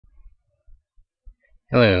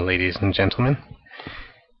Hello, ladies and gentlemen.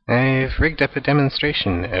 I've rigged up a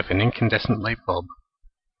demonstration of an incandescent light bulb.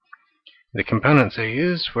 The components I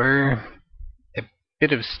used were a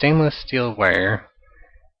bit of stainless steel wire,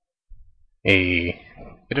 a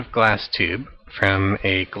bit of glass tube from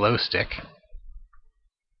a glow stick,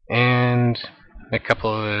 and a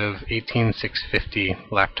couple of 18650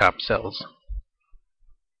 laptop cells.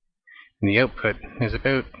 And the output is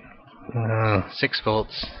about 6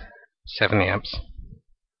 volts, 7 amps.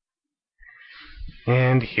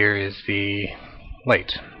 And here is the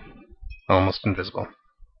light, almost invisible.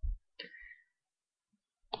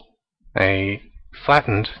 I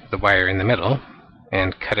flattened the wire in the middle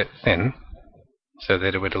and cut it thin so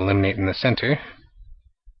that it would illuminate in the center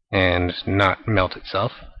and not melt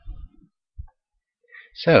itself.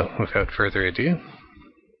 So, without further ado,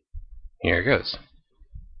 here goes.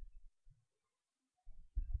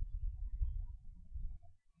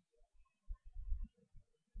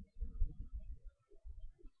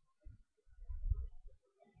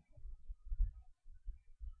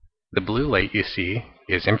 The blue light you see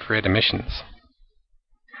is infrared emissions.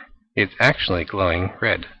 It's actually glowing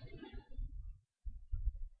red.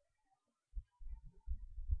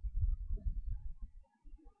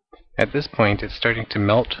 At this point, it's starting to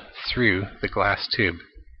melt through the glass tube,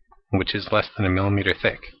 which is less than a millimeter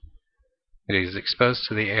thick. It is exposed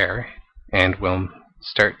to the air and will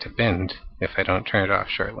start to bend if I don't turn it off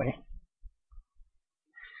shortly.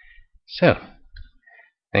 So,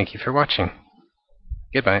 thank you for watching.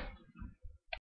 Goodbye.